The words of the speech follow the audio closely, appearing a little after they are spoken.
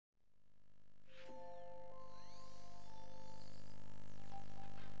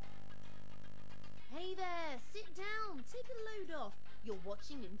take a load off. You're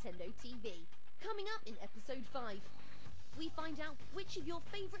watching Nintendo TV. Coming up in episode 5, we find out which of your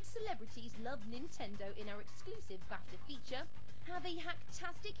favourite celebrities love Nintendo in our exclusive BAFTA feature, have a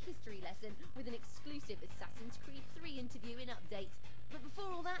hacktastic history lesson with an exclusive Assassin's Creed 3 interview in Update. But before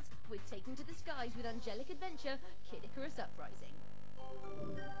all that, we're taken to the skies with angelic adventure, Kid Icarus Uprising.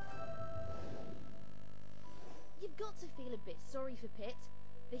 You've got to feel a bit sorry for Pit.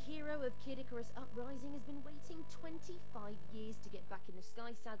 The hero of Kid Icarus Uprising has been waiting 25 years to get back in the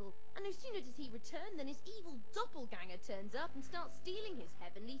sky saddle, and no sooner does he return than his evil doppelganger turns up and starts stealing his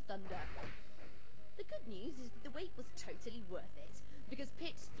heavenly thunder. The good news is that the wait was totally worth it, because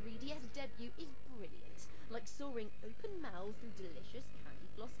Pit's 3DS debut is brilliant, like soaring open-mouthed through delicious candy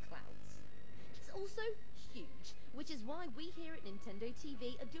floss clouds. It's also huge, which is why we here at Nintendo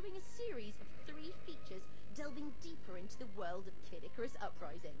TV are doing a series of 3 features delving deeper into the world of Kid Icarus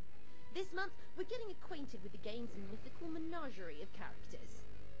Uprising. This month, we're getting acquainted with the game's mythical menagerie of characters.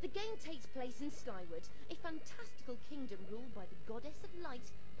 The game takes place in Skyward, a fantastical kingdom ruled by the goddess of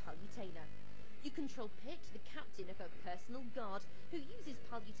light, Palutena. You control Pit, the captain of her personal guard, who uses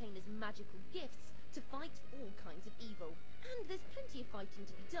Palutena's magical gifts to fight all kinds of evil. And there's plenty of fighting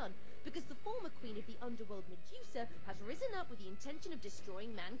to be done, because the former queen of the underworld, Medusa, has risen up with the intention of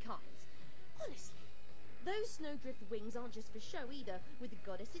destroying mankind. Honestly, those snowdrift wings aren't just for show either. With the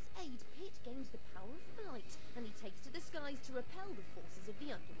goddess's aid, Pit gains the power of flight, and he takes to the skies to repel the forces of the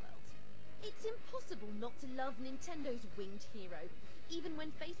underworld. It's impossible not to love Nintendo's winged hero. Even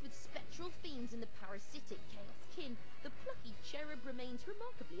when faced with spectral fiends and the parasitic Chaos Kin, the plucky cherub remains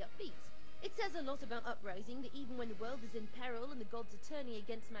remarkably upbeat. It says a lot about Uprising that even when the world is in peril and the gods are turning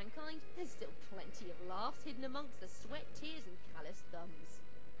against mankind, there's still plenty of laughs hidden amongst the sweat, tears and calloused thumbs.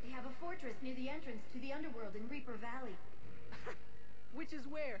 They have a fortress near the entrance to the underworld in Reaper Valley. Which is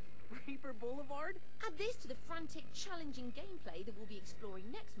where? Reaper Boulevard? Add this to the frantic, challenging gameplay that we'll be exploring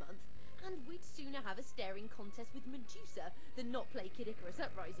next month, and we'd sooner have a staring contest with Medusa than not play Kid Icarus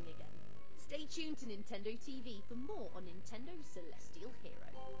Uprising again. Stay tuned to Nintendo TV for more on Nintendo's Celestial Hero.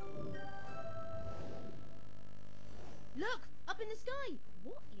 Look! Up in the sky!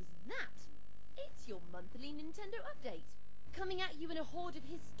 What is that? It's your monthly Nintendo update. Coming at you in a horde of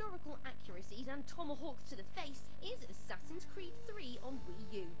historical accuracies and tomahawks to the face is Assassin's Creed 3 on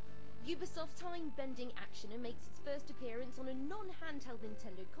Wii U. Ubisoft's time-bending action makes its first appearance on a non-handheld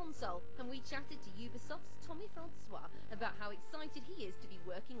Nintendo console, and we chatted to Ubisoft's Tommy Francois about how excited he is to be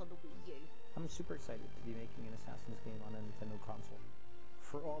working on the Wii U. I'm super excited to be making an Assassin's game on a Nintendo console.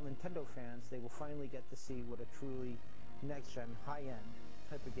 For all Nintendo fans, they will finally get to see what a truly next-gen, high-end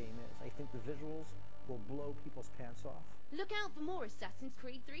type of game is. I think the visuals will blow people's pants off. Look out for more Assassin's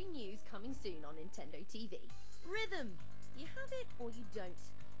Creed 3 news coming soon on Nintendo TV. Rhythm! You have it or you don't.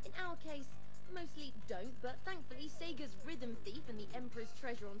 In our case, mostly don't, but thankfully Sega's Rhythm Thief and the Emperor's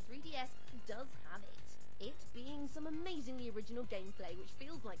Treasure on 3DS does have it. It being some amazingly original gameplay which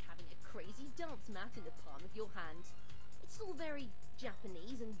feels like having a crazy dance mat in the palm of your hand. It's all very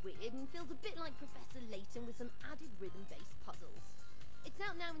Japanese and weird and feels a bit like Professor Layton with some added rhythm-based puzzles. It's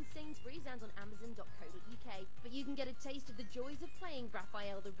out now in Sainsbury's and on Amazon.co.uk, but you can get a taste of the joys of playing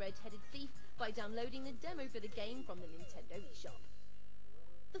Raphael the Red-Headed Thief by downloading the demo for the game from the Nintendo eShop.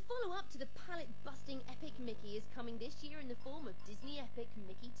 The follow-up to the palate-busting Epic Mickey is coming this year in the form of Disney Epic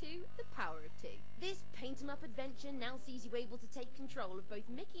Mickey 2, The Power of Two. This paint-em-up adventure now sees you able to take control of both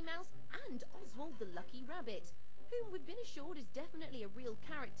Mickey Mouse and Oswald the Lucky Rabbit, whom we've been assured is definitely a real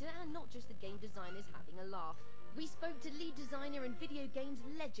character and not just the game designers having a laugh. We spoke to lead designer and video games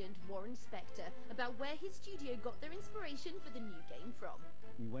legend Warren Spector about where his studio got their inspiration for the new game from.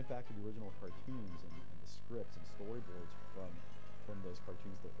 We went back to the original cartoons and the scripts and storyboards from those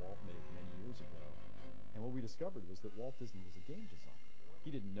cartoons that Walt made many years ago. And what we discovered was that Walt Disney was a game designer.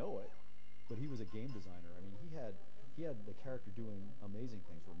 He didn't know it, but he was a game designer. I mean, he had the character doing amazing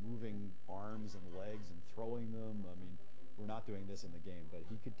things, removing arms and legs and throwing them. I mean, we're not doing this in the game, but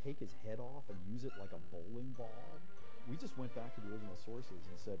he could take his head off and use it like a bowling ball. We just went back to the original sources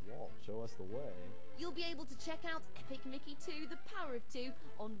and said, Walt, show us the way. You'll be able to check out Epic Mickey 2, The Power of Two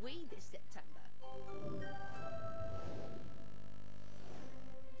on Wii this September.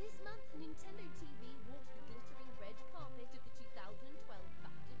 This month, Nintendo TV walked the glittering red carpet of the 2012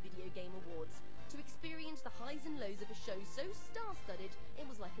 BAFTA Video Game Awards to experience the highs and lows of a show so star-studded it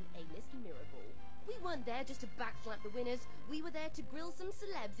was like an A-list mirror ball. We weren't there just to backslap the winners, we were there to grill some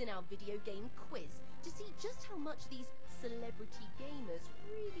celebs in our video game quiz to see just how much these celebrity gamers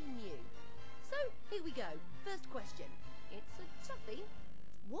really knew. So, here we go. First question. It's a toughie.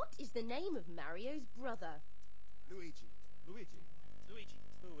 What is the name of Mario's brother? Luigi. Luigi. Luigi.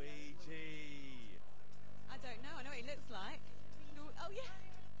 Luigi. I don't know. I know what he looks like. Oh, yeah.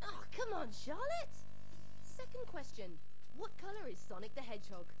 Oh, come on, Charlotte! Second question. What colour is Sonic the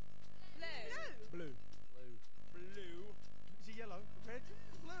Hedgehog? Blue. Blue. Blue. Is he yellow? Red?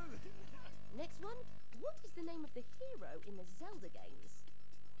 Blue. Next one. What is the name of the hero in the Zelda games?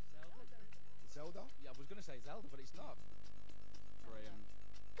 Zelda? Yeah, I was gonna say Zelda, but it's not. Graham.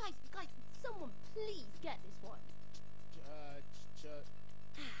 Guys, someone please get this one.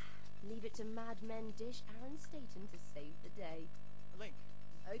 Leave it to Madmen Dish Aaron Staten to save the day. Link.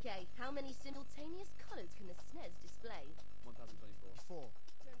 Okay, how many simultaneous colours can the SNES display? 1024. 4.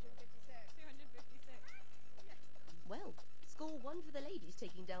 256. Well, score 1 for the ladies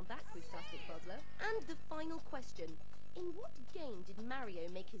taking down that quiztastic puzzler. And the final question. In what game did Mario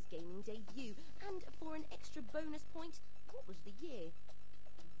make his gaming debut? And for an extra bonus point, what was the year?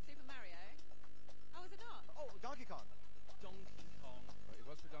 Super Mario. Oh, is it not? Oh, Donkey Kong. Donkey Kong. But it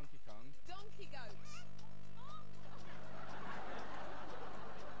was for Donkey Kong. Donkey Goat.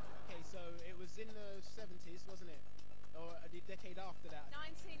 Okay, so it was in the 70s, wasn't it? Or the decade after that?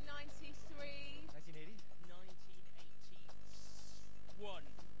 1993. 1980? 1981.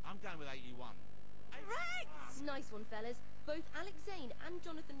 I'm going with 81. Correct! Nice one, fellas. Both Alex Zane and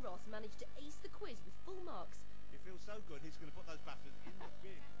Jonathan Ross managed to ace the quiz with full marks. He feels so good, he's going to put those BAFTAs in the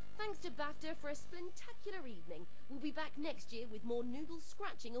bin. Thanks to BAFTA for a spectacular evening. We'll be back next year with more noodle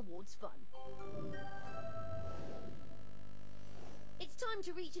scratching awards fun. It's time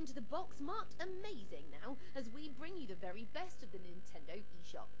to reach into the box marked amazing now, as we bring you the very best of the Nintendo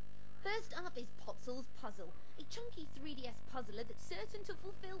eShop. First up is Potzel's Puzzle, a chunky 3DS puzzler that's certain to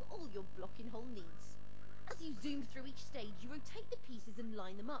fulfill all your blocking hole needs. As you zoom through each stage, you rotate the pieces and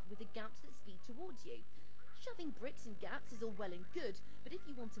line them up with the gaps that speed towards you. Shoving bricks in gaps is all well and good, but if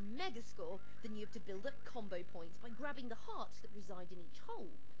you want a mega score, then you have to build up combo points by grabbing the hearts that reside in each hole.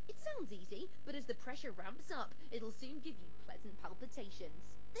 It sounds easy, but as the pressure ramps up, it'll soon give you pleasant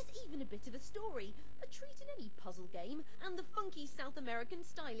palpitations. There's even a bit of a story, a treat in any puzzle game, and the funky South American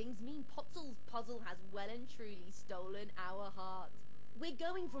stylings mean Potzel's Puzzle has well and truly stolen our heart. We're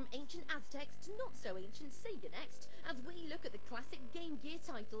going from ancient Aztecs to not so ancient Sega next, as we look at the classic Game Gear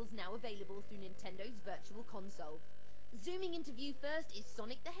titles now available through Nintendo's Virtual Console. Zooming into view first is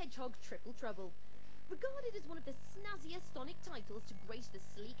Sonic the Hedgehog Triple Trouble. Regarded as one of the snazziest Sonic titles to grace the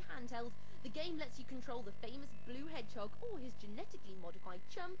sleek handheld, the game lets you control the famous blue hedgehog or his genetically modified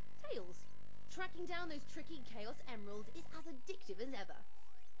chum, Tails. Tracking down those tricky Chaos Emeralds is as addictive as ever.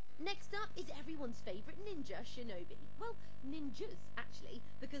 Next up is everyone's favourite ninja, Shinobi. Well, ninjas, actually,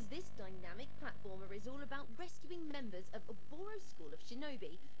 because this dynamic platformer is all about rescuing members of Oboro's School of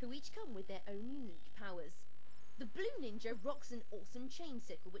Shinobi, who each come with their own unique powers. The blue ninja rocks an awesome chain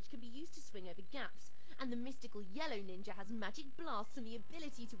sickle which can be used to swing over gaps, and the mystical yellow ninja has magic blasts and the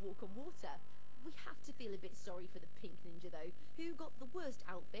ability to walk on water. We have to feel a bit sorry for the pink ninja though, who got the worst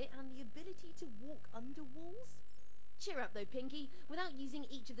outfit and the ability to walk under walls. Cheer up though, Pinky. Without using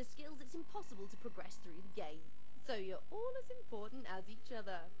each of the skills, it's impossible to progress through the game. So you're all as important as each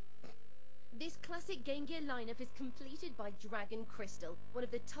other. This classic Game Gear lineup is completed by Dragon Crystal, one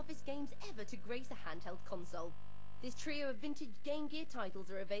of the toughest games ever to grace a handheld console. This trio of vintage Game Gear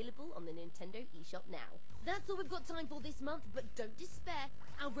titles are available on the Nintendo eShop now. That's all we've got time for this month, but don't despair.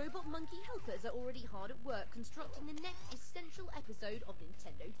 Our robot monkey helpers are already hard at work constructing the next essential episode of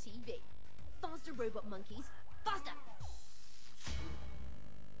Nintendo TV. Faster, robot monkeys, faster!